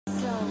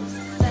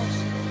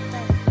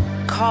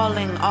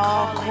calling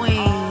all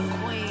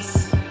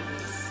queens.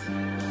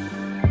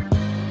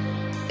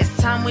 It's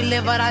time we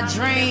live out our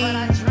dream.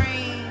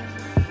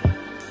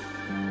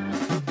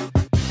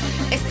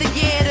 It's the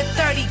year to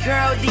 30,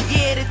 girl, the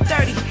year to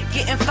 30.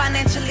 Getting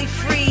financially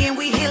free and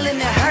we healing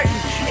and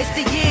hurting. It's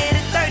the year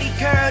to 30,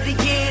 girl, the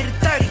year to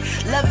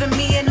 30. Loving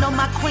me and all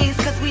my queens,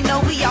 cause we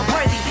know we are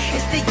worthy.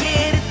 It's the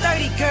year to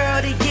 30,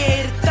 girl, the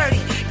year to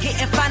 30.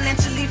 Getting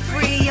financially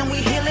free and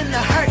we healing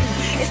the hurting.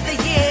 It's the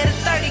year to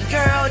 30,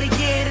 girl, the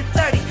year to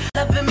 30.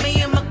 Loving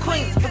me and my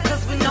queens,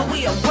 because we know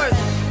we are worthy.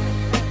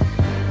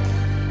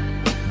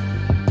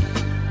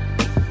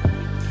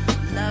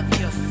 Love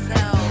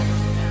yourself.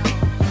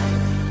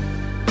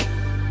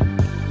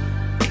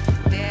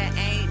 There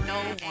ain't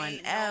no one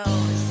else.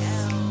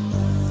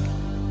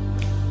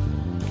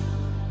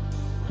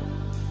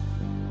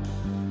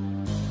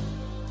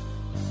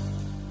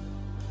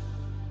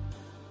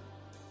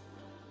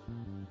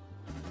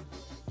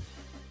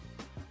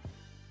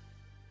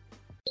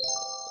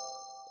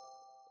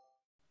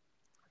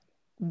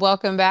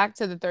 Welcome back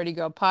to the 30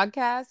 Girl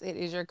Podcast. It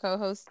is your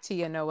co-host,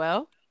 Tia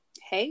Noel.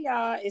 Hey,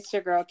 y'all. It's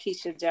your girl,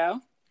 Keisha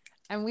Joe.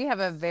 And we have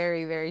a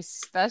very, very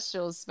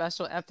special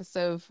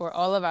episode for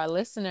all of our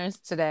listeners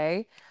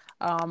today.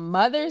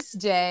 Mother's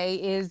Day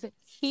is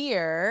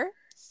here.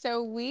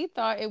 So we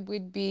thought it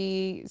would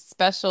be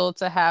special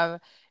to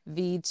have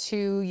the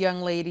two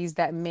young ladies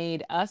that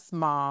made us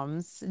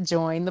moms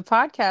join the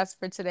podcast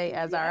for today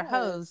as our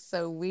hosts.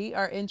 So we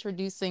are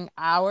introducing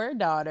our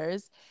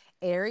daughters,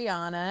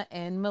 Ariana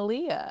and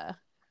Malia.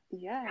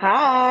 Yeah.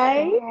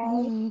 Hi.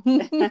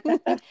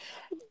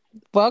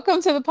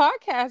 Welcome to the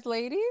podcast,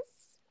 ladies.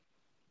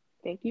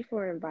 Thank you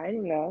for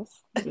inviting us.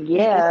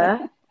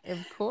 Yeah.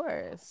 Of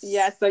course.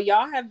 Yeah, so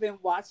y'all have been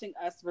watching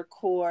us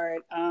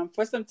record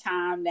for some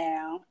time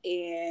now,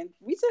 and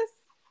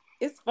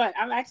it's fun.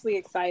 I'm actually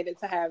excited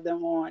to have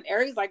them on.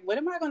 Ari's like, what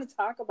am I going to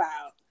talk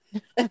about?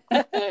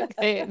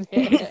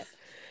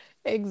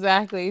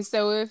 Exactly.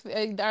 So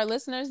if our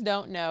listeners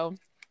don't know,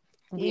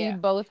 we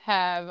both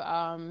have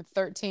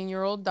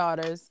 13-year-old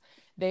daughters.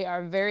 They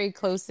are very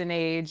close in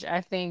age.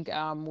 I think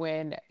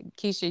when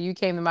Keisha, you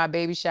came to my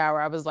baby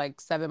shower, I was like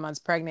 7 months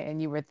pregnant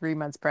and you were 3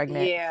 months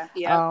pregnant. Yeah.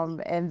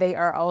 And they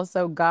are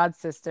also god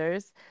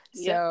sisters.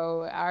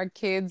 So our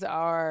kids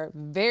are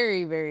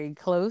very, very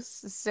close.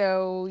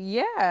 So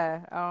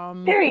yeah.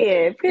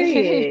 Period.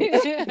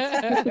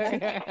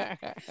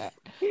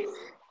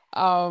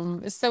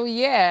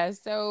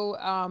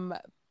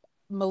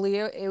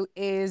 Malia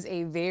is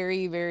a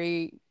very,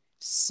 very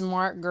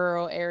smart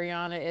girl.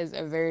 Ariana is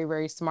a very,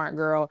 very smart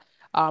girl.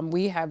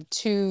 We have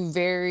two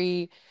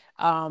very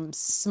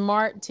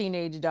smart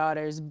teenage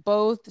daughters,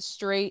 both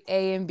straight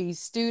A and B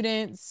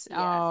students,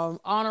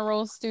 honor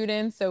roll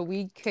students. So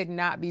we could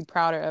not be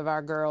prouder of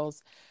our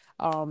girls.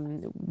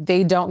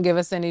 They don't give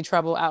us any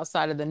trouble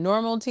outside of the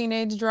normal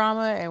teenage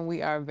drama, and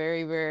we are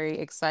very, very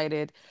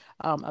excited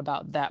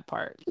about that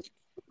part.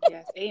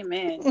 Yes,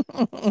 amen.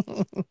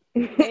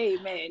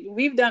 Amen.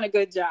 We've done a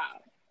good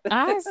job.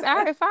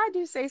 If I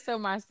do say so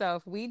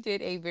myself, we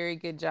did a very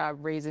good job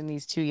raising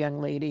these two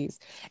young ladies,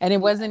 and it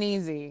wasn't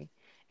easy.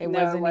 It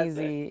wasn't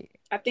easy.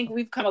 I think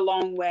we've come a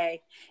long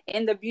way,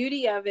 and the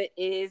beauty of it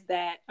is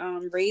that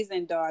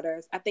raising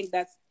daughters, I think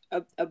that's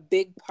a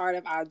big part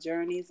of our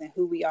journeys and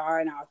who we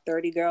are in our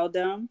 30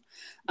 girldom,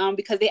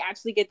 because they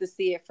actually get to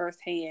see it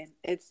firsthand.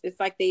 It's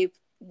like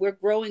we're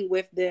growing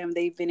with them.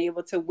 They've been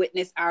able to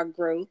witness our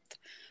growth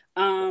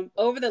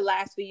over the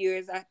last few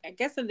years, I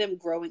guess, of them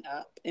growing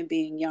up and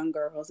being young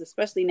girls,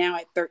 especially now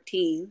at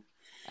 13.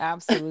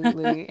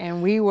 Absolutely.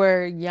 And we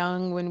were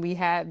young when we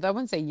had, I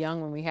wouldn't say young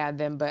when we had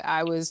them, but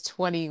I was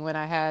 20 when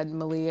I had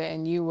Malia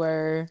and you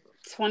were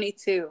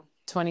 22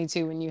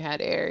 when you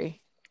had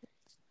Ari.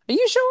 Are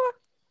you sure?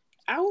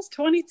 I was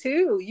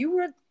 22. You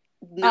were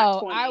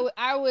not 20.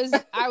 I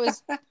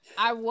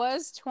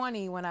was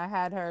 20 when I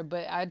had her,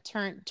 but I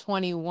turned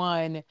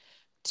 21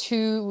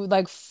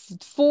 like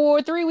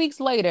 3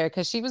 weeks later,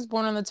 because she was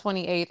born on the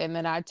 28th and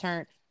then I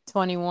turned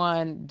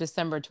 21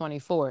 December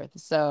 24th.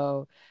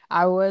 So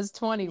I was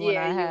 20 when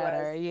I had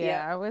her.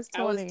 Yeah, I was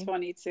 20. I was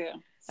 22,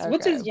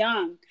 which is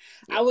young.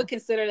 Yeah. I would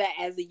consider that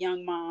as a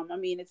young mom. I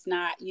mean, it's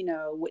not,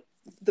 what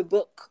the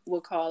book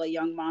will call a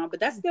young mom, but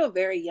that's still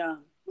very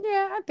young.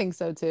 Yeah, I think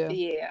so too.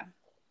 Yeah.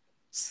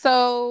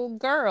 So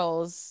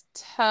girls,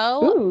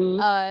 tell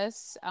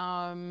us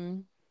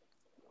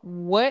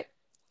what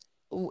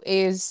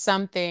is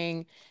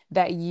something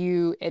that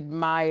you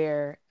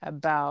admire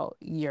about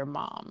your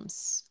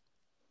moms?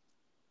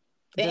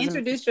 And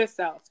introduce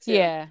yourself too.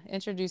 Yeah,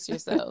 introduce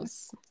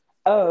yourselves.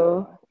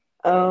 I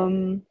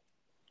can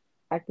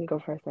go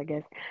first, I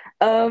guess.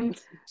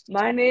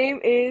 My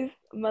name is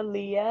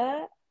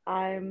Malia.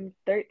 I'm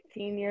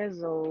 13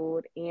 years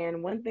old,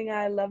 and one thing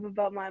I love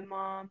about my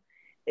mom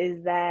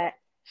is that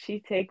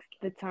she takes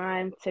the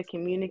time to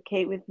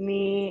communicate with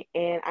me,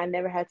 and I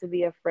never had to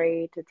be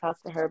afraid to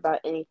talk to her about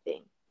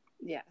anything.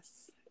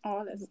 Yes.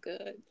 Oh, that's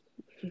good.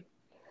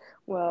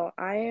 Well,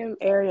 I am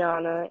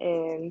Ariana,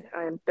 and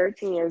I'm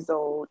 13 years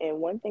old, and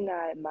one thing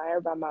I admire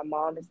about my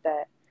mom is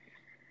that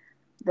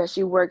that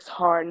she works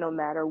hard no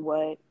matter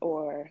what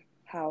or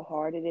how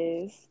hard it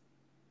is.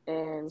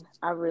 And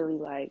I really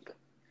like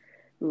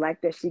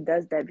that she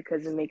does that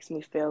because it makes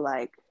me feel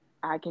like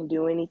I can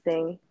do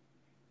anything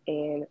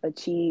and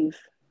achieve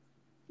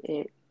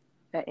it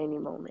at any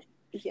moment.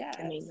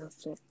 That made no Yes.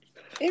 sense.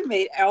 It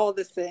made all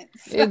the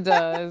sense. It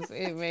does.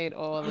 It made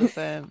all the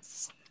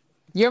sense.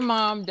 Your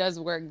mom does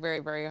work very,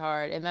 very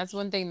hard. And that's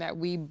one thing that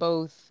we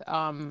both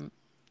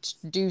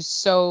do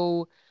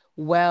so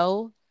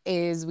well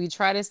is we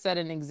try to set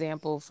an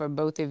example for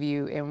both of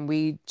you and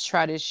we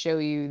try to show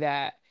you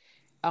that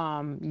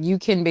you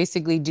can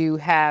basically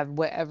have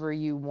whatever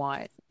you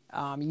want.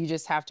 You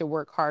just have to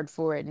work hard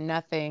for it.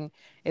 Nothing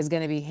is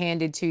going to be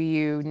handed to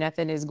you.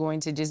 Nothing is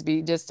going to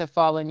just to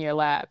fall in your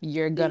lap.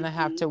 You're going to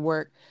have Hmm. to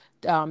work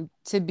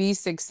to be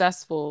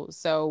successful.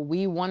 So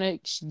we want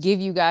to give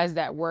you guys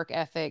that work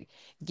ethic,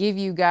 give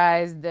you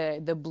guys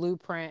the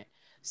blueprint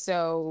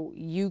so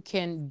you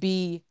can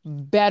be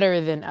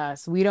better than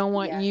us. We don't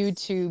want you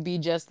Yes. to be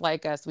just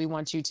like us. We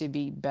want you to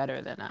be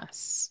better than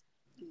us.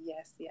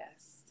 Yes,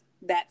 yes.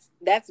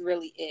 That's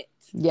really it.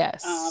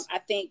 Yes. I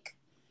think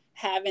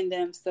having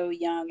them so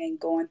young and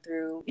going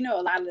through,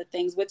 a lot of the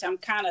things, which I'm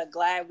kind of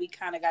glad we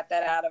kind of got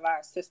that out of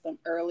our system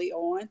early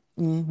on,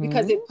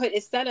 because Mm-hmm.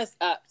 it set us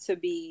up to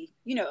be,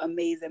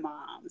 amazing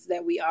moms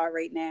that we are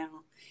right now,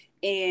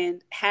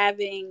 and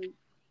having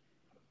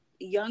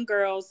young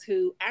girls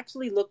who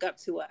actually look up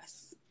to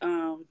us,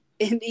 and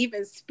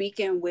even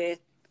speaking with,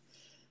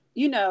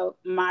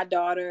 my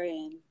daughter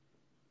and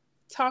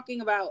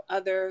talking about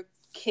other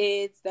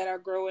kids that are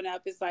growing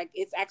up. It's like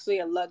it's actually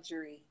a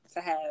luxury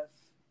to have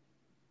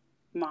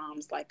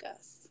moms like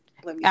us.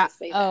 Let me just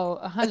say that.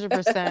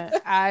 100%.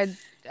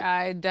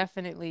 I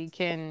definitely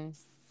can.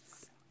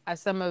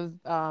 Some of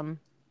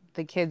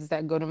the kids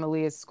that go to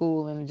Malia's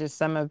school and just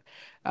some of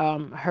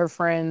her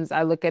friends,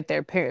 I look at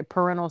their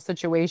parental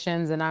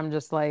situations and I'm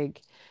just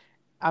like,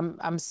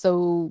 I'm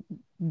so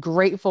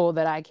grateful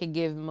that I could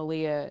give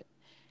Malia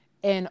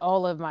and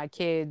all of my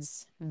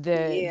kids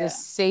the Yeah.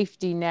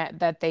 safety net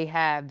that they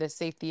have, the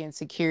safety and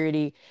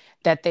security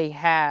that they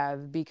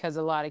have, because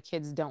a lot of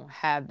kids don't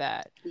have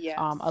that. A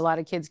Yes. lot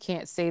of kids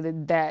can't say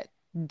that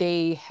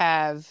they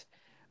have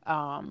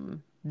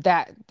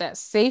that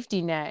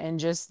safety net and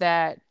just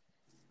that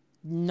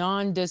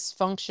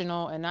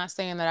non-dysfunctional, and not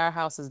saying that our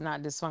house is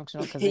not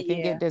dysfunctional because it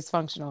can get Yeah.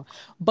 dysfunctional,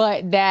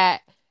 but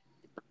that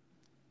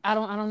I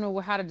don't know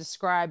how to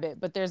describe it,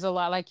 but there's a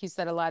lot, like you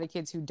said, a lot of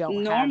kids who don't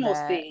have that.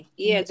 Normalcy.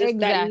 Yeah, just that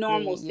Exactly.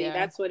 normalcy. Yeah.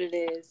 That's what it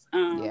is.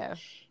 Yeah.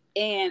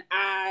 And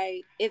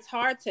it's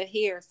hard to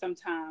hear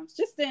sometimes.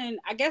 Just in,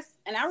 I guess,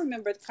 and I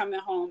remember coming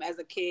home as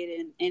a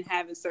kid and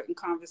having certain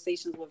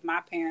conversations with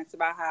my parents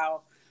about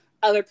how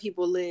other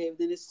people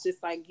lived, and it's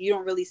just like you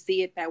don't really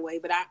see it that way.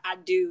 But I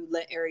do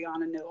let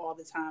Ariana know all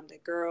the time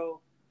that,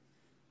 girl,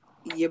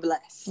 you're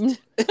blessed.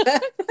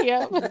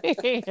 Yep.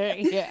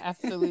 Yeah,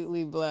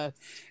 absolutely blessed.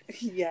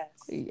 Yes.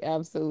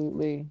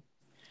 Absolutely.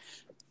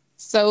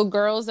 So,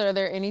 girls, are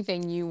there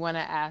anything you want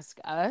to ask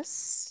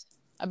us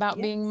about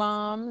being Yes.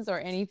 moms or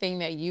anything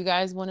that you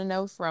guys want to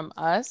know from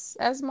us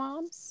as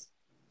moms?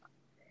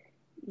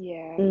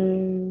 Yeah.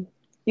 You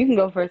can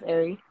go first,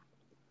 Ari.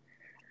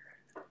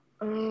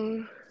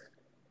 Um,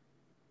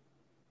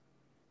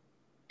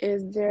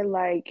 is there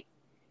I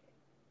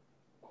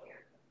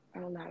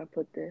don't know how to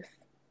put this.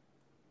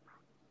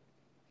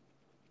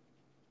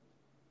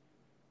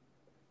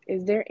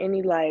 Is there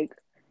any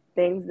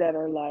things that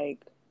are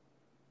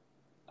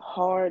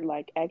hard,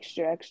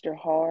 extra, extra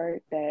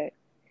hard that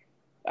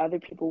other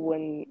people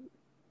wouldn't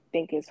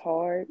think is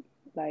hard,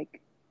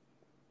 like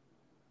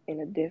in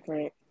a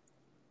different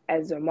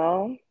as a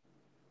mom?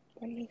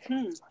 Hmm. Oh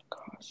my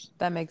gosh.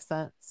 That makes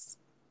sense.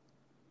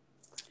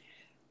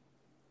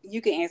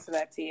 You can answer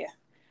that, Tia.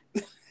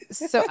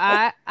 So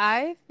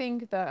I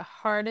think the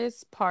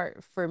hardest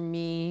part for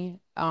me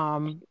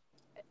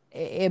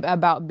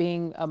about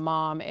being a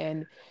mom,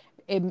 and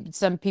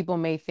some people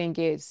may think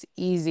it's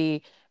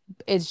easy,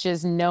 it's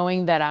just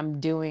knowing that I'm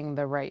doing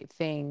the right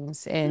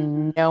things and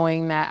Mm-hmm.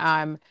 knowing that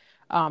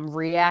I'm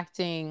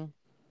reacting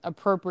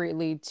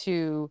appropriately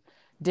to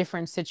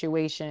different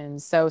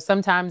situations. So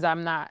sometimes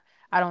I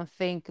don't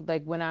think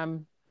like when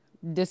I'm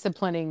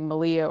disciplining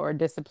Malia or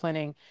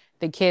disciplining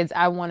the kids,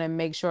 I want to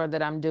make sure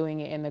that I'm doing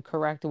it in the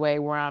correct way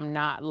where I'm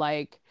not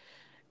like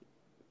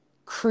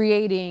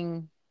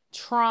creating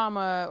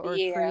trauma or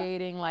Yeah.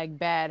 creating like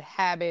bad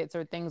habits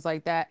or things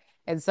like that.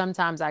 And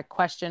sometimes I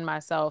question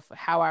myself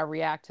how I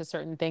react to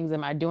certain things.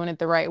 Am I doing it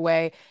the right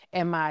way?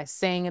 Am I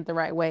saying it the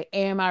right way?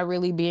 Am I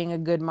really being a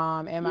good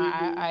mom?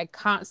 Mm-hmm. I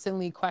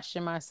constantly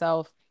question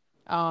myself,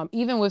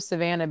 even with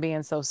Savannah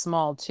being so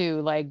small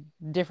too, like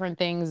different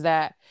things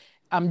that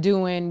I'm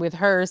doing with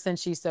her since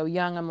she's so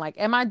young. I'm like,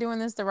 am I doing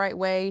this the right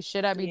way?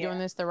 Should I be doing Yeah.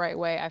 this the right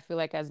way? I feel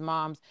like as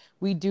moms,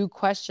 we do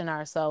question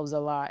ourselves a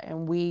lot,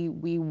 and we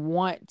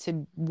want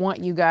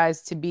you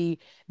guys to be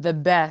the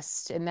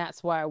best, and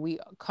that's why we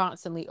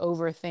constantly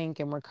overthink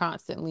and we're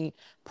constantly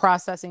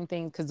processing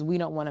things because we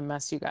don't want to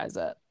mess you guys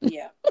up.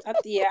 Yeah.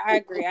 Yeah, I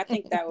agree. I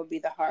think that would be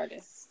the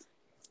hardest.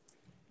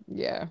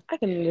 Yeah. I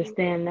can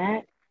understand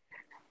that.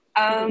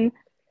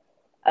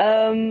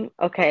 Um,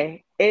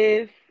 okay.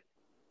 If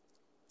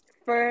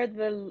for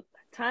the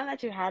time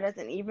that you had us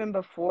and even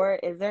before,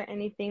 is there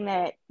anything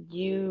that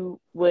you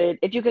would,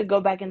 if you could go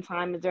back in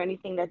time, is there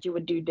anything that you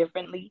would do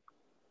differently?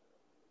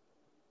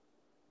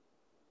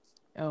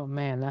 Oh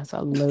man, that's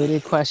a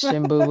loaded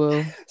question, boo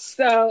boo.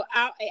 So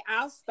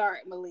I'll start,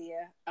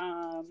 Malia.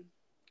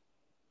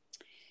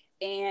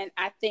 And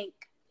I think,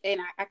 and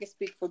I can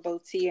speak for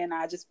both Tia and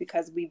I, just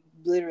because we've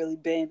literally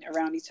been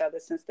around each other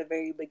since the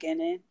very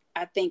beginning.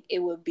 I think it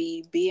would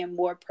be being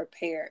more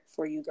prepared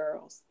for you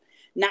girls.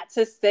 Not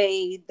to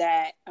say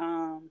that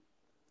I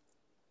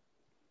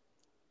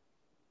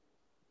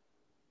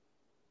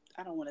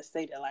don't want to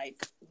say that like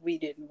we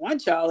didn't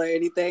want y'all or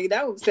anything.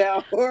 That would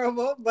sound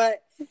horrible,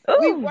 but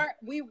Oh,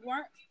 we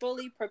weren't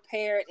fully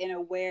prepared and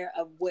aware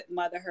of what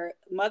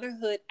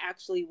motherhood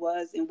actually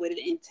was and what it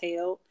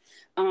entailed.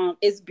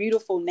 It's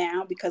beautiful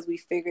now because we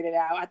figured it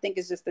out. I think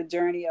it's just a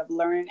journey of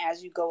learning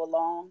as you go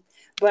along.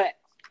 But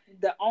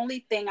the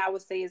only thing I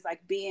would say is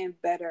like being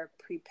better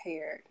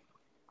prepared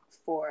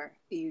for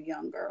you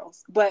young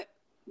girls. But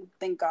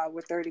thank God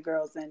we're 30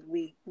 girls and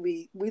we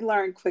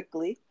learn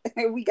quickly.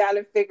 We got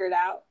it figured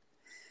out.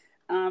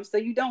 So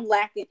you don't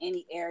lack in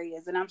any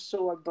areas. And I'm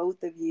sure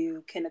both of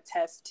you can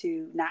attest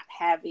to not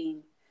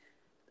having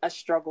a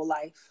struggle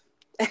life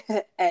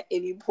at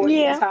any point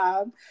in yeah,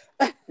 time.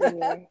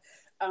 yeah.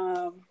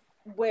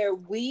 Where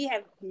we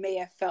may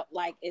have felt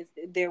like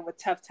there were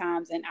tough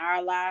times in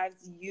our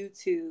lives, you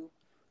two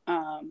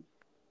um,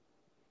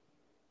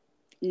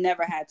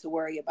 never had to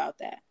worry about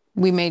that.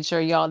 We made sure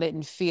y'all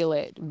didn't feel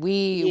it.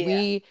 We Yeah,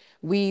 we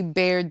we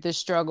bared the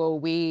struggle.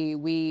 We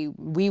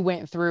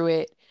went through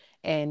it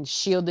and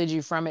shielded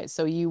you from it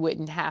so you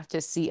wouldn't have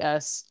to see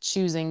us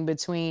choosing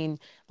between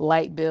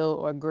light bill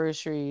or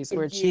groceries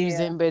or yeah,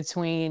 choosing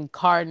between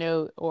car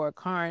note or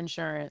car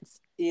insurance.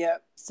 yeah,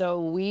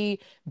 So we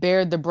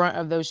bared the brunt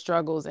of those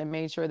struggles and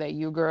made sure that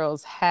you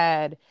girls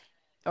had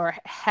or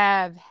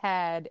have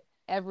had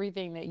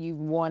everything that you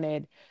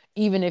wanted,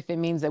 even if it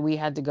means that we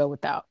had to go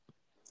without.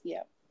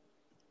 yeah.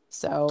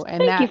 So,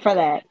 and Thank you that for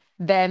that.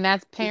 then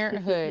that's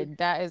parenthood.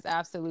 That is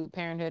absolute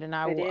parenthood. And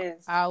It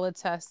is. I'll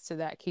attest to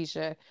that,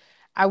 Keisha.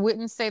 I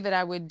wouldn't say that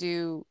I would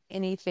do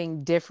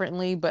anything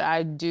differently, but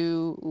I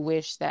do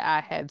wish that I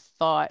had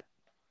thought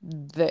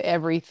the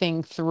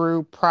everything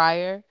through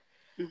prior.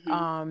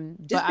 Hmm.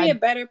 But Just being I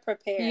better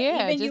prepared.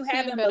 yeah, Even you just being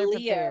having better Malia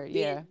prepared.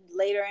 being Yeah.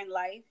 later in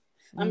life.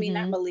 I mean,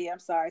 not Mm-hmm. Malia. I'm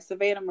sorry,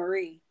 Savannah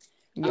Marie.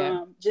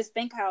 Yeah. Just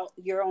think how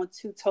you're on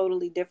two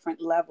totally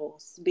different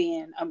levels,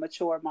 being a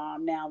mature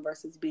mom now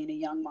versus being a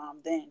young mom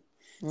then.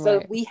 So if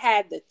Right. we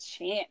had the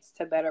chance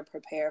to better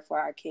prepare for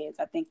our kids,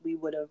 I think we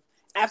would have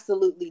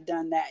absolutely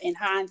done that in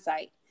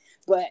hindsight.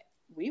 But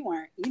we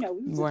weren't. We were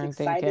just Weren't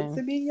excited to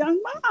thinking. be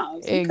young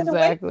moms. We couldn't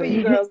wait for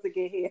you Exactly. girls to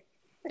get here.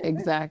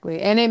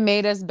 Exactly. And it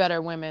made us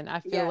better women. I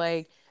feel Yes.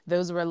 like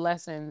those were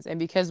lessons. And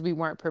because we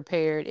weren't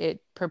prepared,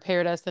 it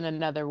prepared us in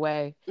another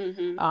way.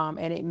 Mm-hmm.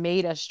 And it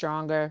made us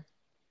stronger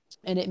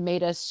and it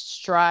made us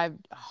strive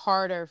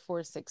harder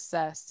for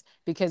success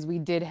because we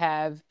did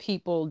have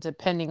people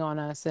depending on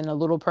us and a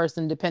little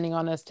person depending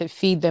on us to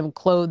feed them,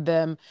 clothe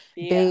them,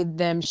 Yeah. bathe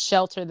them,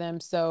 shelter them.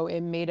 So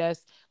it made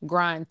us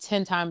grind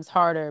 10 times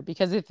harder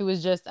because if it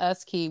was just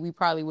us, Key, we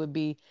probably would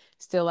be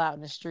still out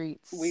in the We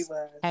streets,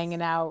 was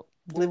hanging out,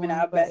 living doing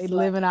our what, best life.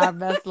 living our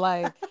best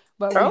life.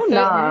 But we Oh, couldn't.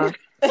 nah.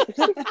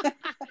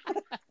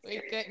 We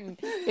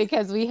couldn't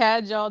because we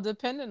had y'all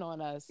dependent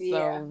on us. So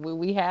Yeah.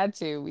 we had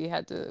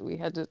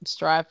to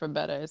strive for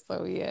better.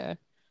 So yeah.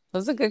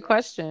 Those are good Yes,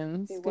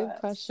 questions. it Good was.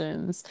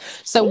 questions.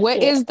 So Thank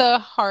what you. is the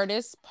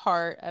hardest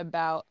part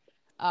about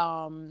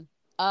um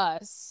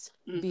us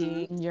Mm-hmm.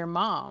 being your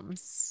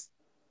moms?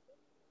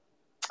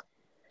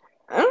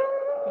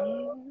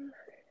 Um,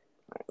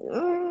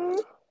 mm,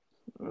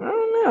 I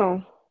don't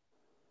know.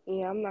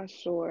 Yeah, I'm not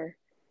sure.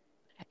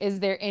 Is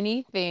there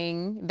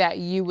anything that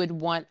you would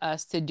want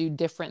us to do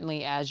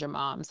differently as your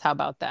moms? How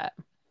about that?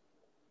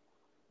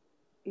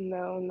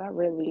 No, not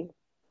really.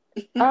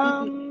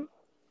 Um,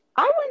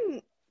 I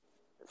wouldn't.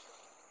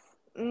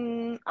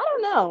 I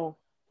don't know.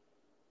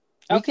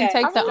 We can Okay,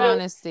 I take the so really.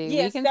 honesty.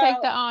 yeah, We can take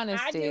so the I do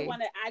honesty.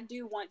 want to. I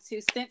do want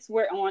to, since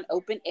we're on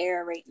open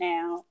air right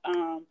now.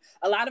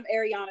 A lot of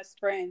Ariana's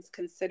friends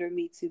consider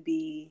me to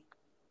be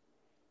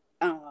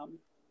um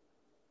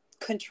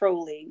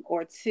controlling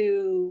or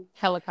too.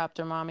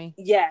 Helicopter mommy.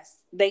 Yes,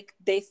 they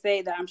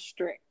say that I'm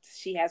strict.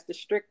 She has the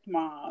strict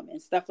mom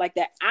and stuff like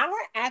that. I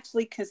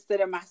actually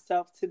consider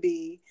myself to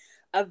be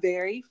a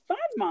very fun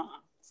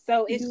mom.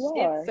 So You it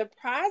are.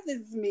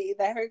 surprises me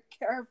that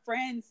her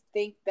friends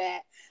think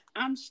that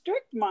I'm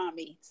strict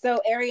mommy. So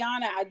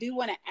Ariana, I do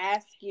want to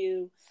ask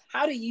you,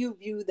 how do you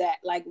view that?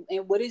 Like,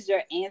 and what is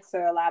your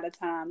answer a lot of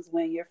times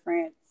when your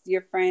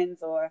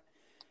friends or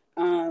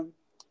um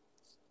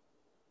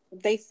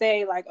they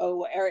say like, oh,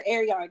 well,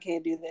 Ariana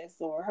can't do this,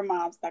 or her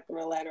mom stuck her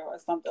a letter, or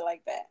something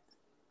like that.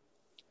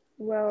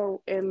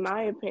 Well, in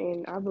my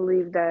opinion, I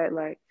believe that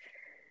like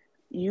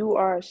you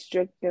are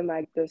strict in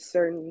like the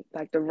certain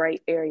like the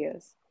right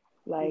areas.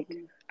 Like,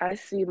 Hmm. I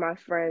see my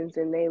friends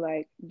and they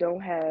like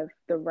don't have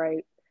the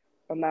right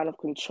amount of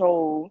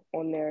control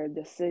on their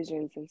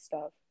decisions and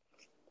stuff.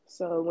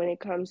 So when it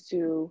comes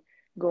to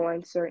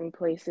going certain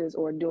places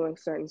or doing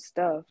certain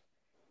stuff,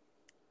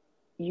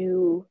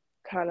 you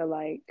kind of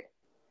like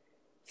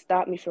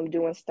stop me from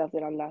doing stuff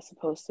that I'm not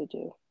supposed to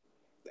do.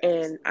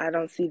 And I Absolutely.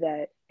 don't see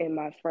that in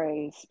my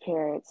friends'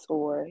 parents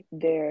or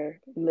their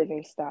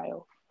living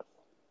style.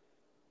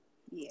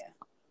 Yeah.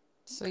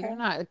 So you're Okay.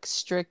 not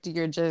strict,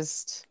 you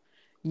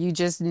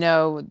just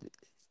know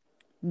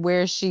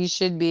where she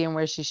should be and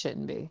where she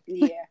shouldn't be.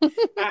 Yeah.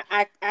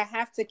 I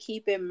have to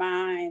keep in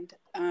mind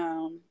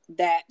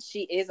that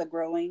she is a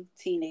growing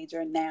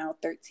teenager now,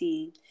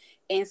 13,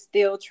 and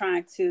still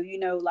trying to,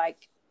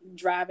 like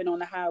driving on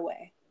the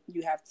highway.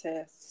 You have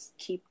to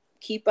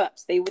keep up,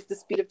 stay with the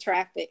speed of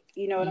traffic.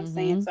 You know what I'm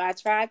saying? Mm-hmm. So I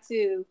try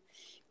to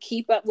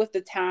keep up with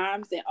the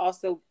times and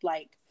also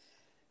like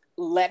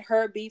let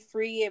her be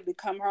free and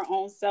become her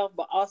own self,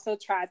 but also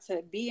try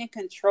to be in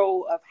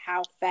control of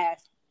how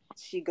fast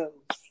she goes.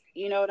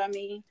 You know what I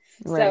mean?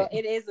 So Right.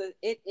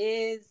 it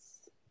is.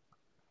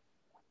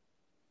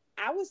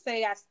 I would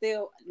say I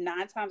still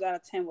 9 times out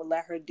of 10 would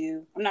let her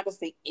do. I'm not gonna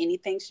say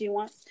anything she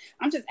wants.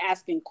 I'm just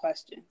asking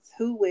questions.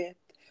 Who with?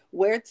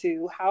 Where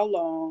to? How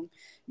long?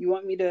 You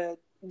want me to?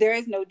 There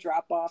is no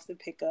drop offs and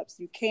pickups.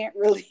 You can't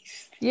really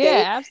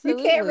Yeah, stay. You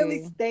can't really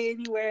absolutely. stay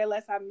anywhere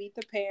unless I meet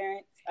the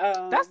parents.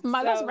 That's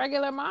So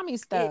regular mommy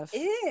it stuff.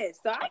 is.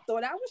 So I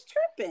thought I was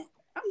tripping.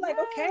 I'm like,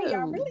 okay,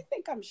 y'all No. really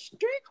think I'm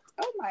strict?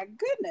 Oh my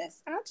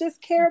goodness. I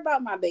just care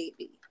about my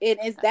baby. And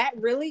is that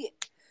really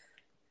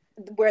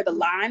where the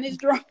line is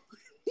drawn?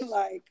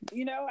 Like,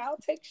 I'll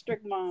take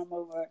strict mom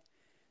over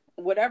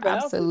whatever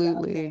else is out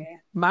Absolutely.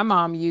 there. My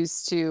mom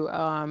used to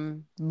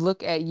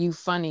look at you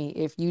funny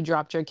if you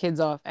dropped your kids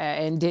off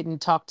and didn't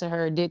talk to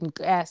her, didn't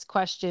ask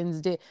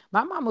questions.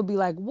 My mom would be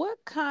like, what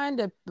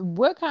kind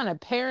of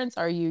parents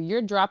are you?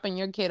 You're dropping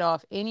your kid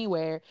off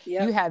anywhere. You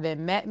Yep.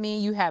 haven't met me,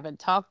 you haven't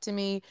talked to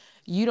me.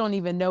 You don't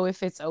even know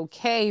if it's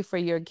okay for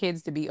your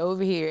kids to be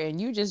over here and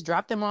you just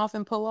drop them off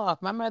and pull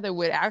off. My mother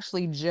would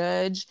actually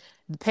judge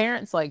the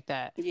parents like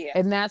that. Yeah.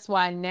 And that's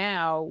why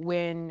now,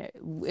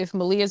 if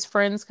Malia's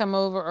friends come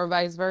over or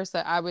vice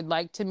versa, I would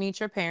like to meet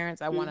your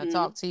parents. I want to Mm-hmm.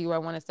 talk to you. I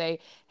want to say,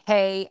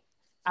 hey,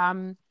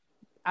 I'm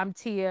I'm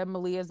Tia,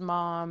 Malia's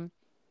mom.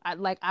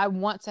 I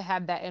want to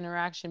have that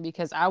interaction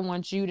because I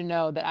want you to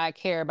know that I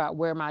care about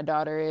where my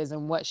daughter is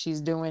and what she's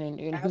doing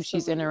and who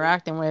she's Absolutely.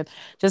 interacting with.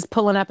 Just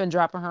pulling up and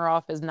dropping her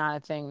off is not a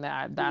thing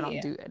that I don't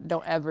Yeah. do.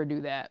 Don't ever do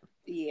that.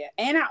 Yeah.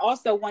 And I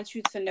also want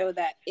you to know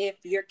that if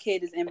your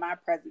kid is in my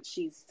presence,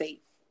 she's safe.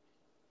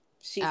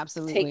 She's taken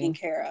Absolutely.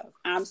 care of.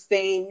 I'm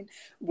saying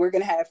we're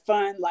gonna have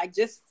fun. Like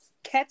just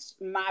catch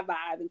my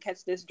vibe and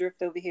catch this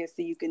drift over here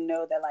so you can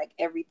know that like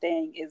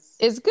everything It's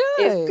is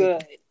good.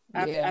 good.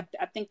 I, Yeah,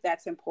 I, I think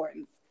that's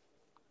important.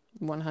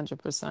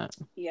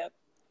 100%. Yep.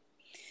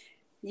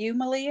 You,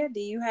 Malia, do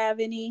you have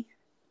any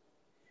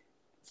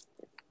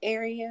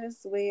areas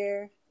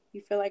where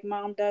you feel like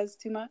mom does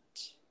too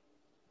much?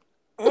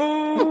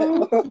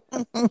 Mm.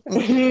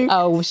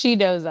 Oh, she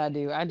knows I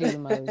do. I do the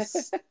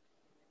most.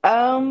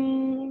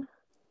 um,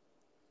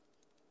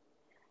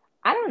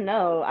 I don't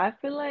know. I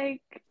feel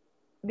like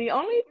the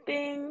only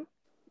thing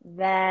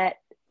that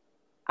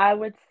I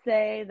would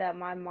say that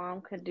my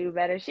mom could do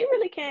better. She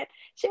really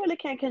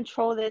can't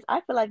control this.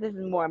 I feel like this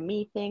is more a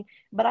me thing,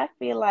 but I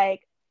feel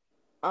like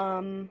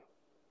um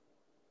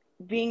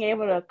being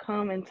able to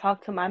come and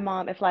talk to my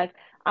mom if like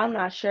I'm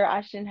not sure,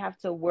 I shouldn't have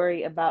to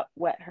worry about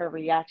what her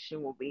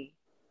reaction will be.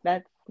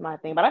 That's my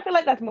thing. But I feel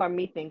like that's more a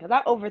me thing because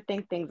I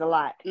overthink things a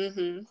lot.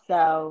 Mm-hmm.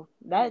 So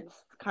that's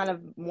kind of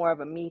more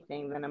of a me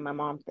thing than a my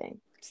mom thing.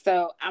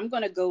 So I'm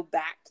gonna go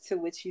back to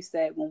what you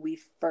said when we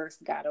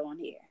first got on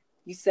here.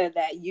 You said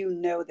that you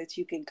know that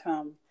you can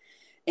come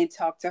and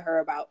talk to her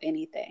about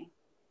anything,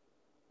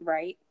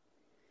 right?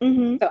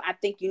 Mm-hmm. So I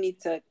think you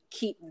need to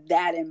keep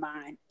that in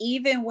mind.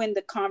 Even when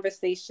the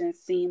conversations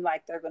seem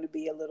like they're going to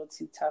be a little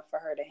too tough for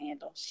her to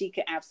handle, she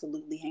can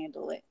absolutely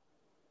handle it.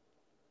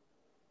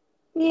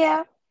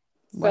 Yeah.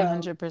 So,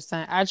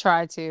 100%. I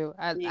try to.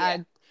 yeah.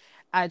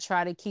 I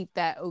try to keep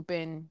that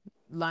open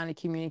line of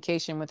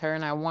communication with her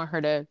and I want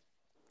her to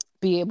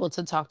be able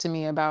to talk to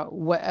me about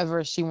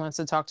whatever she wants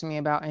to talk to me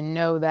about and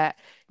know that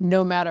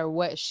no matter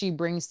what she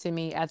brings to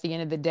me at the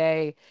end of the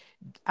day,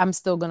 I'm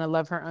still going to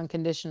love her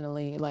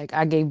unconditionally. Like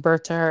I gave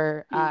birth to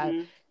her. I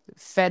Mm-hmm.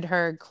 fed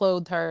her,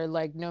 clothed her,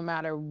 like no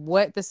matter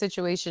what the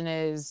situation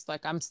is,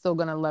 like I'm still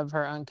going to love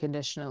her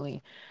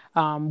unconditionally.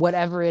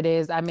 Whatever it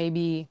is, I may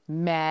be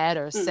mad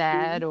or Mm-hmm.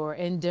 sad or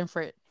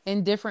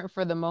indifferent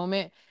for the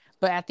moment,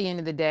 but at the end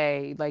of the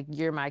day, like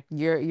you're my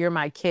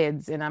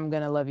kids and I'm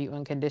going to love you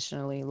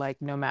unconditionally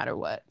like no matter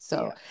what.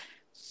 So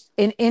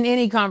Yeah. in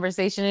any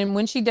conversation and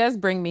when she does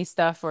bring me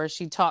stuff or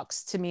she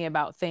talks to me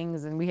about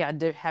things and we had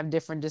to have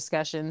different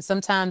discussions,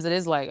 sometimes it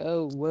is like,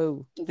 oh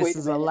whoa, this Wait a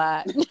is a minute.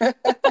 lot.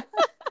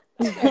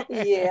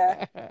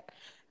 Yeah.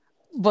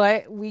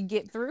 But we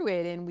get through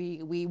it and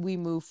we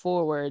move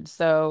forward.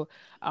 So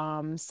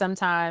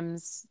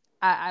sometimes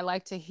I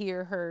like to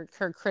hear her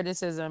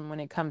criticism when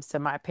it comes to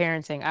my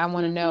parenting. I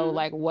want to know, Mm-hmm.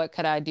 like, what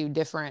could I do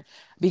different?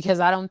 Because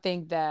I don't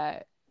think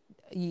that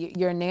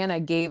your nana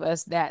gave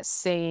us that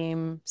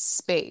same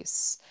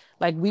space.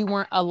 Like, we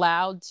weren't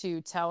allowed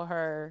to tell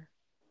her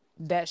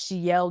that she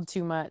yelled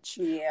too much.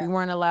 We Yeah.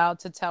 weren't allowed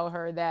to tell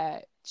her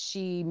that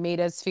she made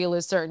us feel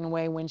a certain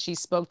way when she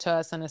spoke to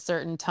us in a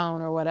certain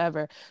tone or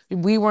whatever.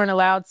 We weren't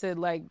allowed to,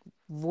 like,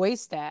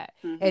 voice that.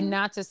 And Mm-hmm.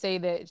 not to say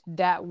that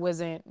that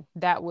was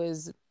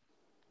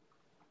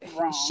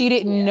Wrong. she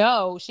didn't Yeah.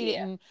 know. She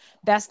Yeah. didn't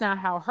That's not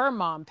how her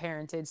mom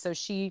parented. So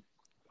she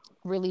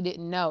really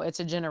didn't know. It's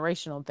a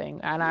generational thing.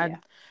 And Yeah.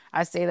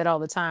 I say that all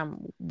the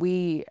time.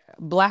 We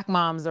black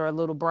moms are a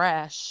little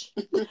brash.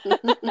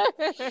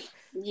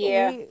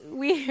 Yeah.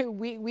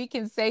 We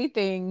can say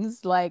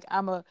things like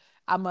I'm a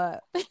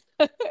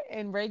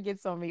and Ray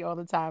gets on me all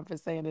the time for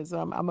saying this. So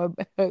I'm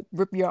gonna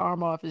rip your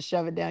arm off and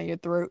shove it down your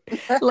throat.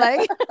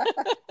 Like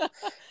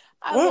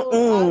our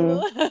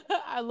Mm-mm.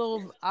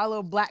 little our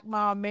little black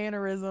mom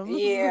mannerisms.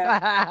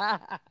 Yeah.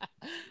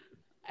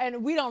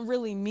 And we don't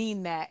really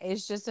mean that.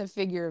 It's just a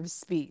figure of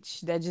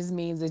speech. That just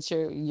means that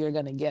you're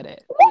gonna get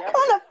it. What Yep.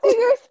 kind of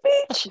figure of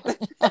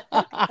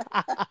speech?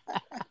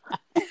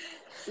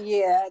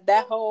 Yeah,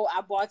 that whole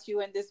 "I brought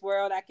you in this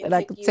world, I can That I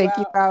take could you take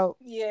you out." out.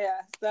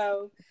 Yeah,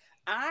 so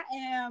I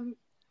am.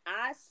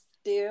 I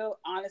still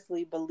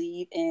honestly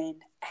believe in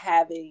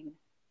having.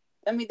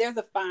 I mean, there's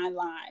a fine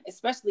line,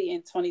 especially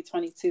in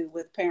 2022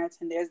 with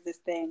parenting. There's this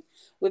thing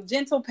with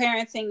gentle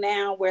parenting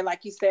now, where,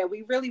 like you said,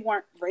 we really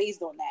weren't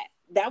raised on that.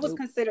 That was Nope.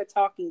 considered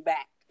talking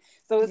back.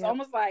 So it's Yep.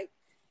 almost like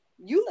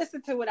you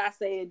listen to what I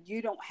say and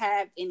you don't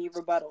have any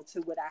rebuttal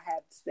to what I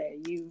have to say.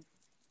 You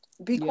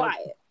be Yep.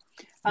 quiet.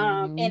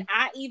 Hmm. And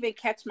I even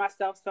catch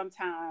myself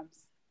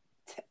sometimes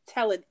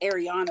telling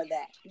Ariana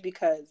that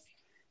because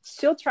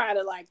she'll try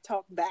to like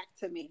talk back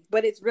to me,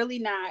 but it's really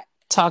not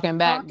Talking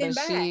back, talking but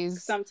back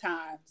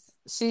sometimes.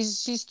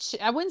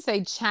 I wouldn't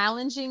say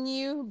challenging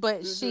you,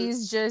 but Hmm.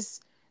 she's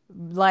just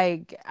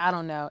like, I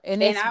don't know,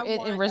 and And it's I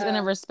want, in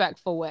a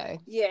respectful way.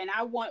 yeah, and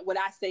I want what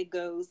I say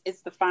goes.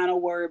 It's the final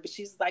word, but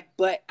she's like,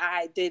 but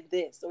I did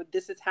this, or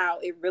this is how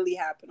it really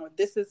happened, or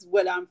this is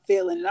what I'm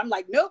feeling. And I'm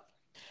like, nope,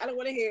 I don't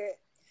want to hear it.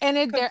 And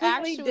they're Completely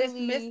actually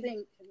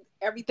dismissing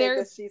everything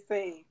they're that she's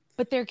saying.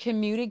 but they're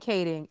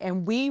communicating,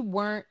 and we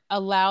weren't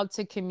allowed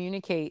to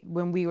communicate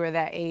when we were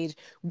that age.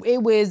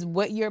 It was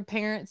what your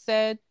parents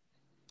said,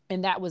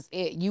 and that was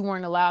it. You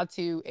weren't allowed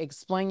to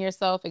explain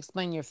yourself,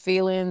 explain your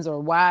feelings or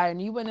why, and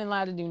you weren't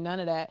allowed to do none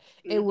of that.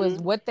 It was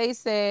Hmm. what they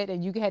said,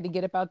 and you had to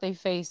get up out their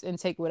face and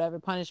take whatever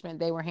punishment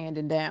they were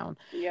handing down.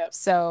 Yep.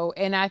 So,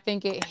 and I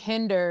think it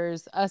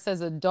hinders us as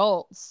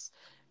adults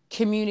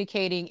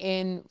communicating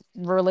in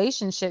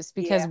relationships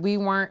because Yeah. we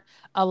weren't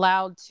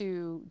allowed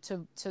to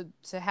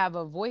have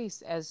a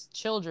voice as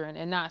children.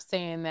 And not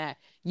saying that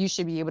you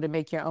should be able to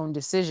make your own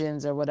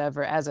decisions or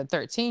whatever as a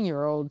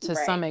 13-year-old to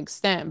Right. some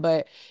extent,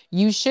 but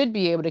you should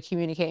be able to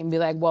communicate and be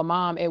like, well,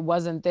 mom, it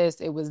wasn't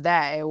this, it was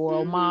that.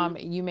 Well, Hmm. mom,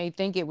 you may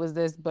think it was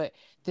this, but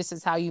this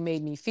is how you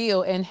made me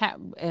feel.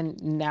 And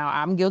now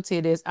I'm guilty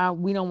of this.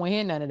 We don't want to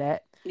hear none of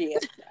that. Yeah,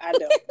 I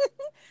don't.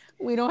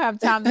 We don't have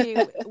time to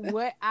hear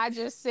what I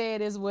just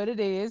said is what it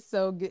is.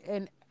 So,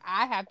 and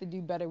I have to do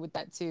better with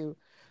that too.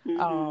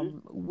 Hmm.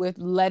 With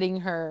letting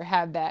her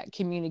have that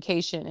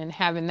communication and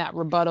having that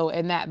rebuttal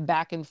and that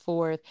back and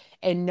forth,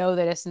 and know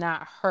that it's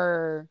not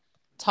her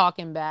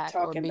talking back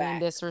or Talking being back.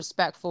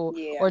 disrespectful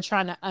Yeah. or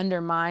trying to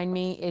undermine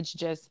me. It's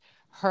just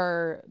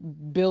her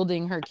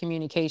building her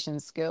communication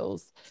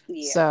skills.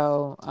 Yeah.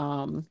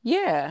 So,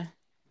 yeah,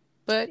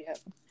 but Yeah.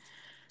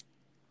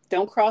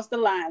 Don't cross the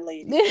line,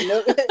 ladies.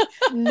 Know,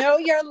 know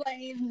your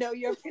lane, know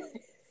your place.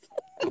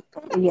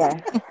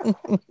 Yes.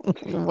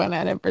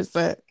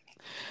 100%.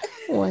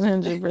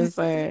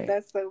 100%.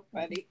 That's so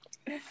funny.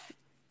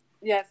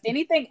 Yes.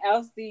 Anything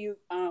else do you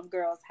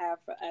girls have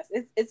for us?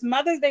 It's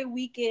Mother's Day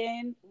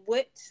weekend.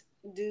 What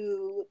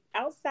do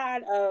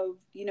outside of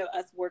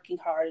us working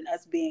hard and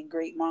us being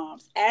great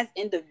moms as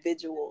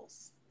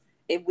individuals,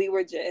 if we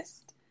were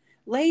just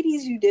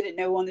ladies you didn't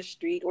know on the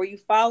street or you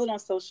followed on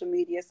social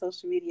media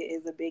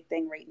is a big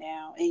thing right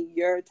now. In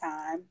your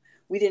time,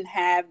 we didn't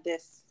have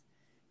this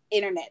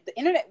internet. The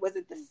internet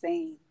wasn't the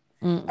same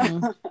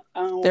Mm-mm.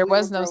 when There we were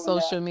was no growing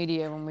social up.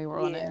 media when we were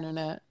on the Yeah.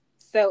 internet.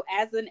 So,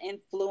 as an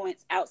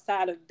influence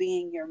outside of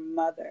being your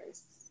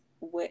mothers,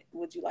 what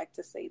would you like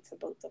to say to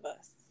both of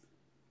us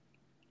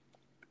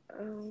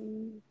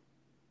Um,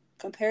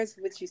 compared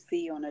to what you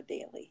see on a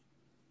daily?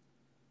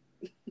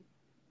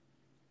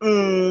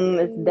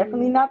 it's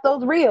definitely not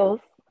those reels.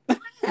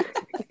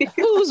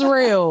 Whose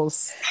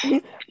reels?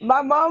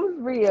 My mom's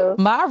reels,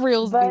 My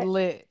reels be but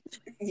lit.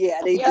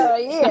 Yeah, they do.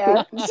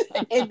 yeah.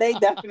 And they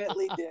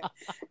definitely do.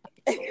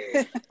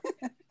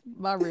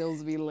 My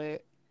reels be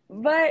lit.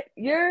 But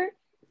you're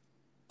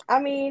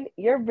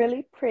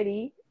really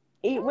pretty.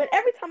 When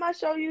every time I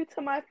show you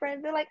to my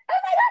friends, they're like, "Oh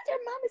my gosh,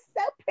 your mom is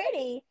so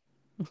pretty!"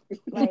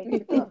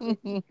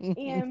 Like,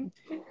 and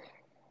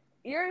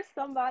you're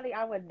somebody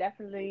I would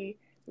definitely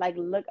like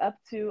look up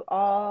to.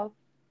 All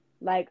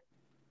like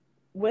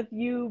with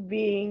you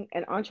being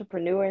an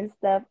entrepreneur and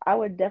stuff, I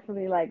would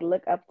definitely like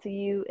look up to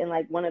you and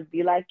like want to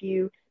be like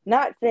you.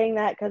 Not saying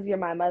that because you're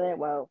my mother,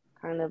 well,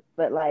 kind of,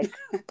 but like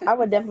I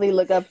would definitely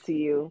look up to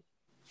you.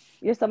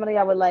 You're somebody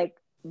I would like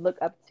look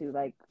up to.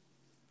 Like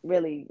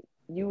really,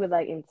 you would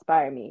like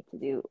inspire me to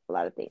do a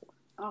lot of things.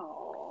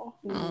 Oh,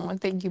 Oh,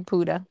 thank you,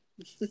 Puda.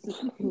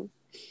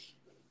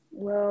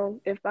 Well,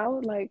 if I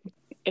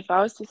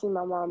was to see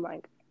my mom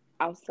like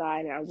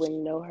outside and I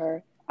wouldn't know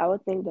her, I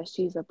would think that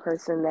she's a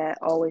person that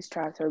always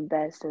tries her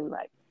best and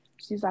like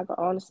she's like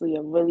honestly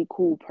a really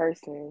cool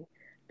person,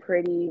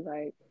 pretty.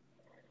 Like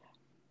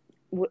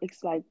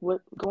it's like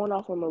what going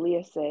off what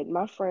Malia said.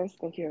 My friends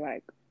think you're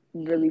like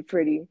really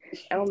pretty.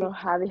 I don't know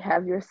how they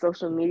have your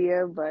social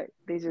media, but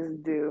they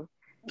just do.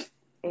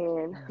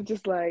 And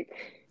just like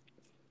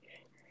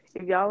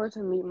if y'all were to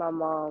meet my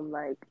mom,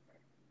 like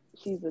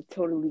she's a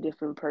totally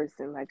different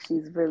person. Like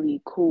she's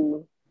really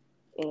cool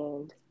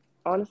and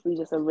honestly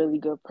just a really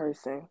good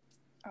person.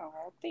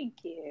 oh,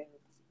 thank you.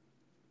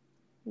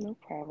 No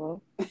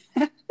problem.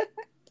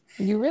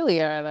 You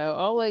really are though.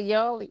 All of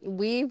y'all,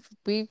 we've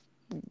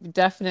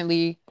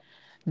definitely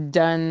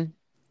done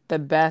the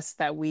best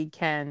that we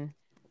can,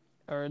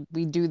 or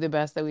we do the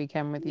best that we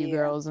can with you Yeah.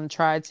 girls and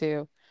try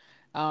to.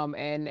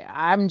 And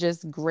I'm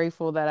just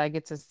grateful that I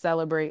get to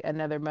celebrate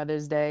another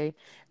Mother's Day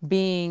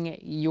being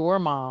your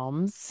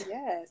moms.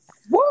 Yes.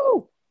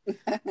 Woo!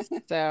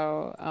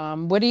 So,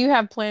 what do you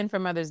have planned for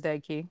Mother's Day,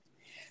 Key?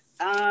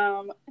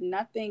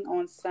 Nothing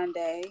on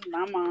Sunday.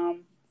 My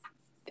mom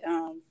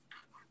um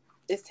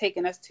is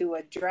taking us to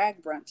a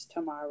drag brunch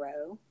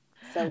tomorrow.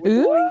 So we're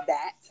Ooh, doing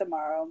that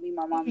tomorrow. Me,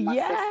 my mom, and my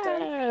sister.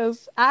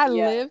 yes. I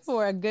live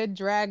for Yes. a good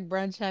drag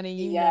brunch, honey.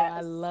 You know I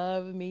Yes.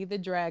 love me the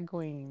drag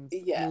queens.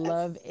 Yes.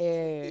 Love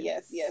it.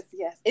 Yes. Yes.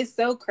 Yes. It's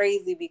so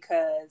crazy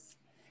because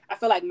I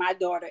feel like my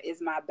daughter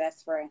is my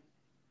best friend.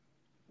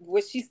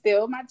 Which she's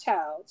still my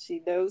child.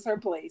 She knows her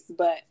place,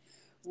 but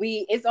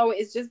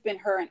it's just been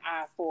her and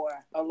I for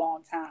a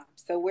long time.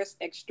 So we're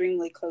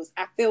extremely close.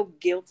 I feel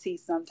guilty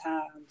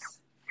sometimes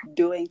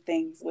doing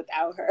things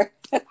without her.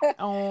 But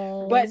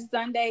Oh.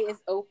 Sunday is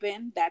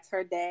open. That's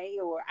her day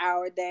or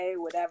our day,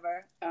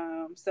 whatever.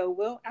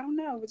 So I don't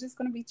know. We're just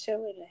gonna be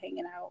chilling and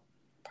hanging out.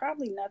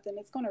 Probably nothing.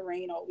 It's gonna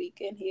rain all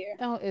weekend here.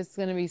 Oh, it's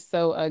gonna be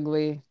so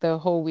ugly the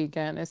whole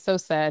weekend. It's so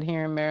sad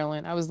here in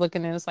Maryland. I was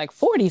looking and it's like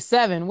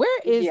 47. Where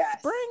is Yes.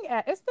 spring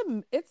at?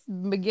 It's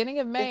beginning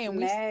of May It's and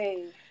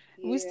May.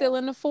 we still Yeah.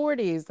 in the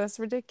 40s. That's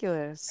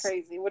ridiculous.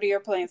 Crazy. What are your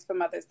plans for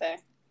Mother's Day?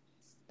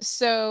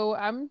 So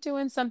I'm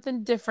doing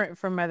something different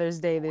for Mother's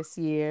Day this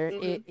year.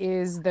 Hmm. It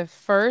is the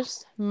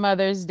first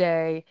Mother's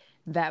Day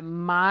that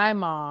my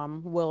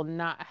mom will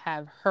not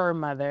have her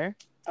mother.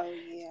 Oh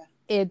yeah.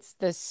 It's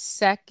the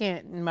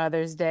second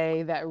Mother's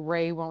Day that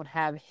Ray won't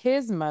have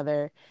his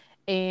mother.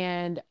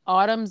 And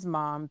Autumn's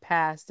mom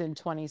passed in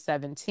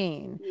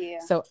 2017. Yeah.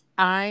 So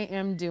I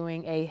am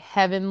doing a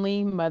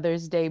heavenly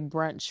Mother's Day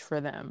brunch for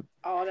them.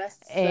 Oh, that's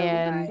so That's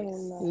And so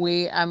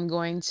nice. nice. I'm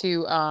going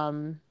to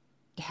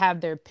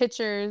have their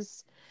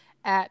pictures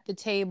at the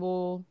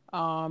table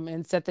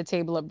and set the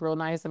table up real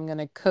nice. I'm going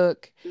to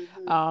cook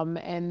Mhm.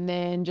 and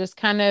then just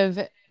kind of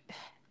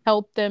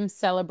help them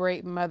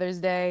celebrate Mother's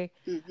Day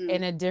in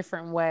Mhm. a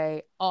different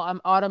way.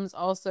 Autumn's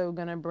also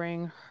gonna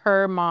bring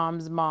her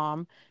mom's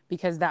mom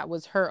because that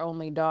was her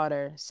only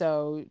daughter.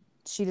 So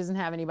she doesn't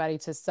have anybody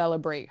to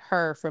celebrate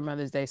her for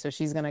Mother's Day. So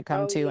she's gonna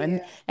come Oh too.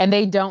 And yeah.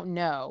 they don't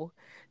know.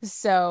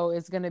 So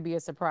it's gonna be a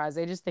surprise.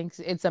 They just think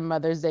it's a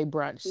Mother's Day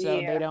brunch. So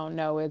they Yeah. don't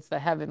know it's the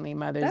Heavenly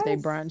Mother's That Day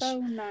is brunch. so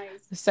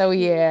nice. So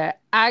Yeah. yeah,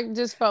 I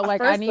just felt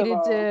like I First of needed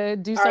all, to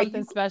do are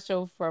something you?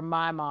 special for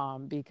my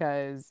mom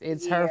because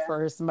it's her Yeah.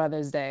 first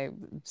Mother's Day.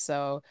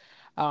 So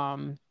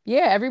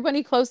yeah,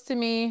 everybody close to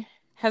me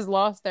has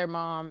lost their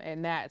mom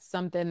and that's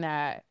something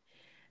that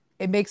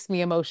it makes me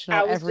emotional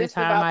I was every just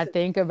time about I to.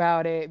 think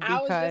about it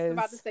I was just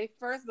about to because say.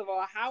 First of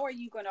all, how are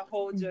you going to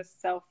hold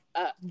yourself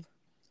up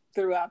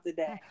throughout the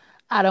day?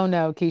 I don't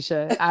know,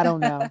 Keisha. I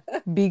don't know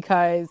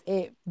because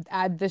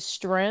the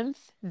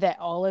strength that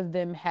all of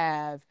them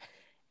have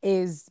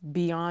is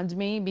beyond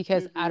me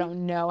because I Mhm.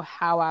 don't know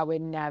how I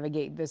would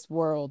navigate this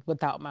world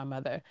without my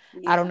mother.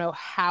 I don't Yeah. know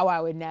how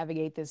I would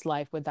navigate this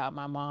life without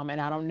my mom,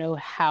 and I don't know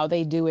how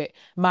they do it.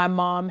 My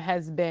mom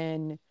has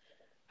been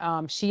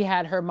she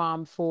had her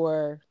mom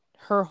for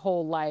her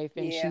whole life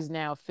and Yeah. she's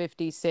now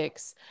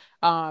 56.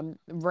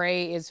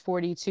 Ray is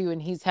 42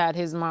 and he's had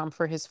his mom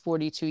for his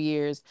 42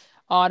 years.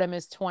 Autumn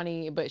is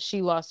 20, but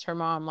she lost her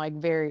mom like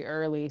very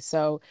early.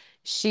 So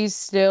she's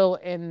still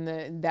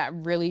in that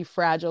really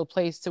fragile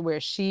place to where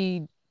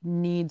she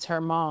needs her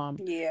mom.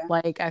 Yeah.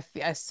 Like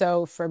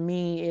so for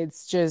me,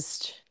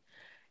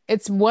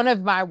 it's one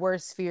of my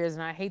worst fears,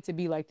 and I hate to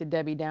be like the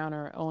Debbie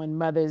Downer on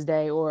Mother's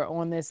Day or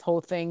on this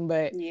whole thing,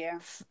 but Yeah.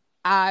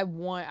 I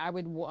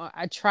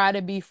try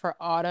to be for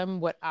Autumn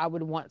what I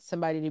would want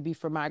somebody to be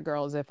for my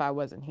girls if I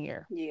wasn't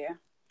here. Yeah.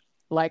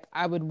 Like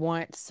I would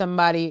want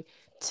somebody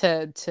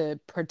to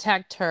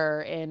protect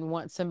her and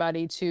want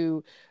somebody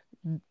to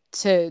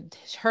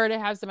her to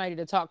have somebody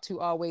to talk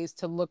to always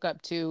to look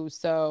up to.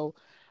 So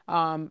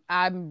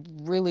I'm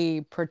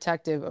really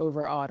protective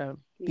over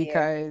Autumn Yeah.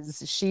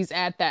 because she's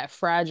at that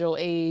fragile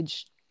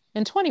age.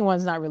 And 21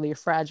 is not really a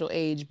fragile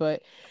age,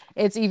 but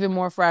it's even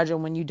more fragile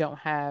when you don't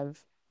have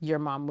your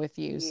mom with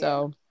you. Yeah.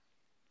 So,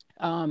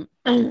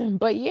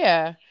 but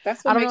yeah,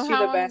 That's I what don't know makes you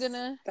the how I'm best.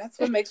 gonna. That's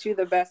what makes you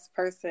the best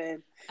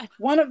person.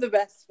 One of the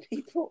best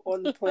people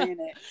on the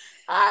planet.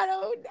 I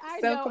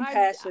So know,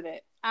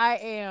 compassionate. I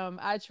am.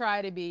 I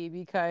try to be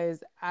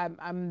because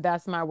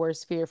that's my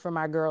worst fear for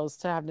my girls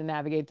to have to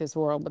navigate this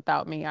world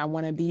without me. I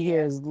want to be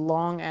here Yeah. as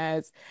long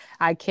as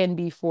I can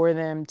be for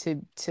them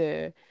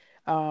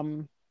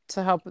um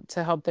to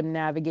help them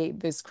navigate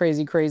this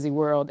crazy, crazy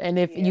world. And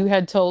if Yeah. you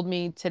had told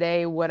me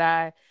today what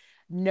I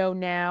know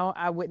now,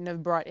 I wouldn't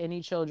have brought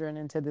any children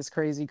into this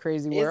crazy,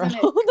 crazy world.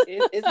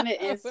 Isn't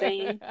it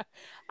insane?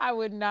 I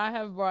would not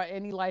have brought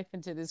any life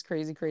into this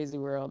crazy, crazy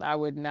world. I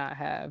would not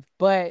have.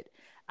 But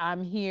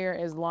I'm here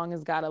as long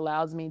as God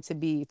allows me to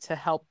be to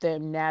help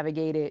them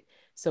navigate it.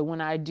 So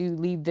when I do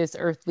leave this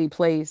earthly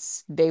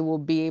place, they will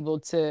be able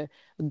to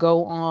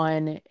go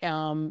on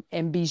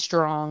and be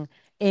strong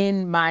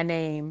in my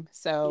name.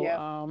 Yep.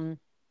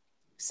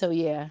 So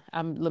yeah,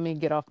 let me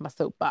get off my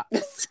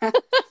soapbox.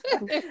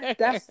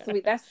 That's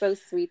sweet. That's so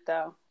sweet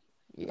though. Oh,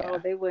 Yeah.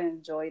 they would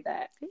enjoy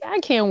that. I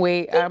can't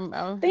wait. Thank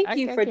thank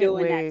you I for can't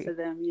doing that wait. to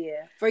them.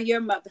 Yeah. For your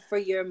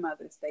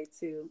Mother's Day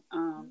too.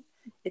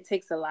 It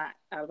takes a lot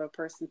out of a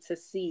person to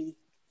see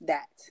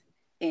that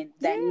and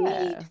that need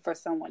Yeah. for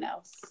someone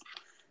else.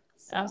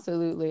 So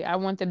Absolutely. I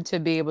want them to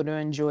be able to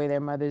enjoy their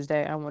Mother's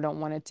Day. I don't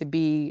want it to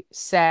be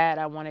sad.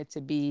 I want it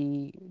to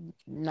be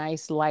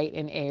nice, light,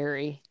 and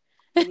airy.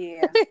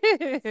 yeah,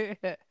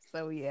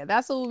 So yeah,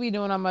 that's what we'll be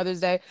doing on Mother's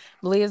Day.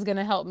 Malia's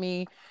gonna help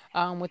me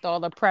with all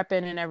the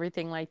prepping and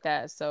everything like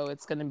that. So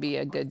it's gonna be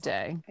a good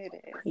day. it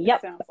is. It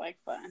Yep. sounds like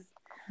fun.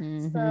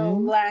 So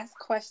Hmm. last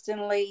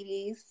question,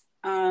 ladies.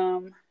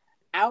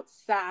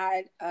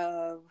 Outside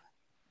of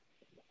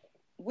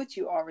what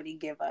you already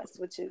give us,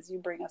 which is you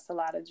bring us a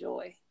lot of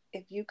joy.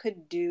 If you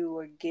could do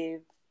or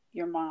give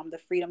your mom the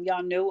freedom,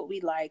 y'all know what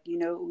we like, you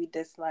know what we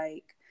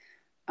dislike.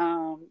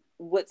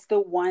 What's the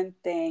one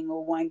thing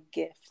or one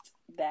gift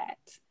that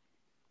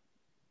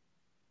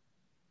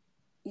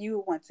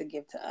you want to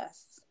give to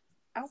us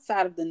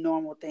outside of the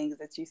normal things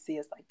that you see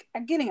as like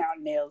getting our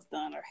nails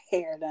done or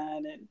hair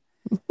done and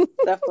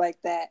stuff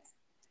like that?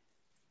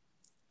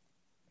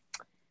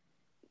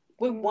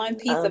 With one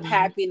piece of Um,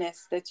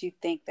 happiness that you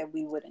think that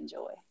we would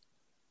enjoy?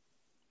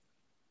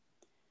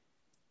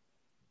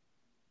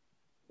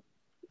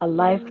 a Mm,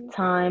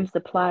 lifetime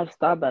supply of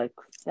Starbucks.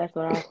 That's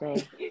what I'll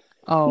say.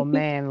 Oh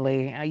man,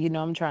 Lee, you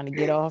know I'm trying to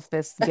get off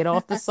the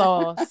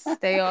sauce,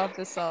 stay off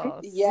the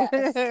sauce.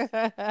 Yes.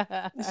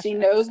 She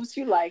knows what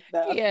you like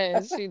though.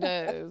 Yes, she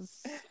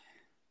does.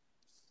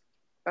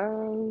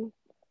 um,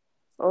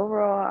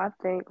 overall, I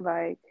think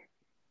like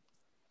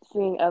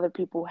seeing other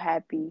people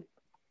happy,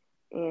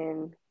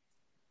 and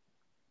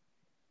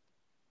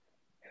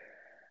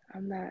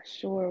I'm not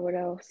sure what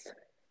else.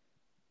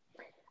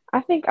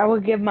 I think I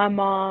would give my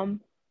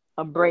mom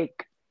a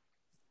break,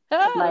 A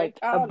Ah, break. like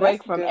a Oh, that's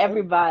break from good.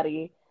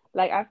 everybody.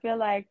 Like I feel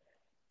like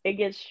it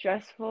gets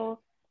stressful.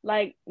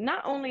 Like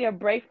not only a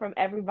break from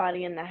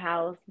everybody in the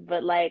house,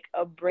 but like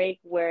a break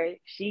where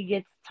she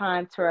gets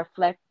time to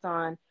reflect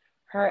on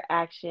her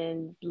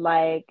actions.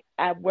 Like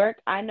at work,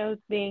 I know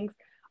things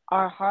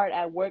are hard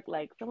at work.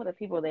 Like some of the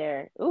people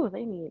there, ooh,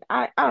 they need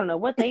I don't know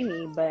what they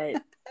need, but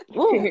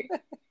ooh.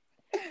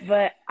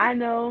 But I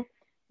know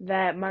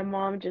that my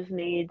mom just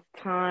needs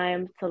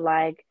time to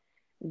like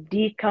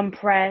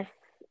decompress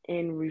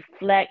and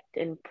reflect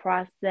and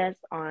process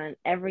on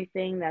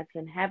everything that's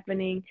been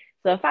happening.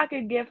 So if I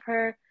could give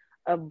her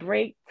a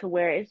break to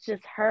where it's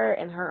just her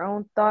and her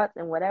own thoughts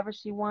and whatever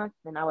she wants,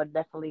 then I would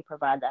definitely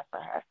provide that for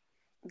her.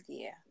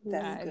 Yeah,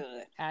 that's Mm. I'd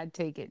good. I'd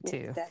take it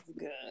too. That's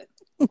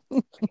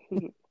good.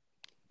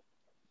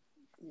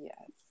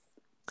 Yes.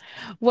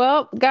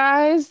 Well,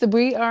 guys,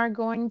 we are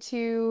going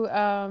to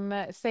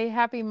say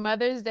happy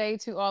Mother's Day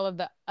to all of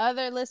the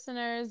other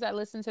listeners that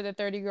listen to the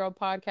 30 Girl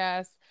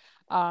podcast.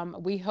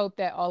 We hope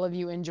that all of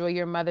you enjoy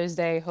your Mother's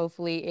Day.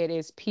 Hopefully, it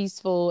is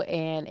peaceful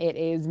and it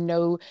is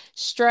no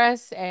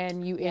stress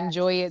and you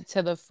enjoy Yes. it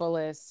to the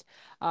fullest.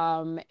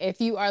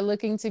 If you are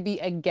looking to be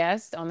a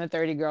guest on the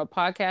 30 Girl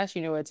podcast,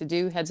 you know what to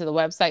do. Head to the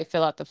website,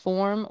 fill out the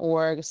form,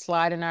 or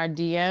slide in our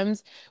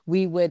DMs.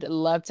 We would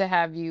love to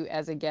have you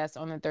as a guest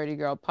on the 30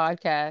 Girl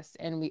podcast.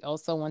 And we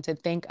also want to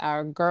thank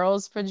our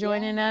girls for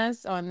joining Yes.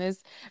 us on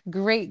this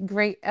great,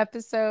 great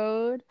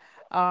episode.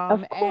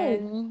 Of course.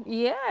 And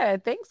yeah,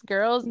 thanks,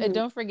 girls. And Mm,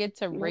 don't forget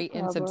to no rate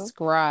and problem.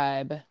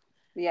 subscribe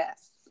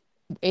Yes.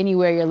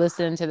 anywhere you're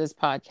listening to this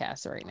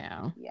podcast right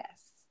now. Yes.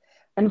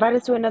 Invite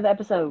us to another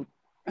episode.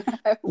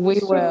 We We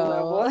sure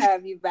will. We'll will.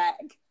 have you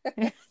back.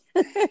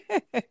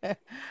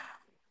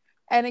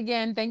 And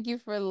again, thank you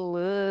for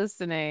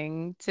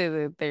listening to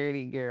the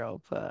 30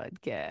 Girl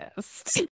podcast.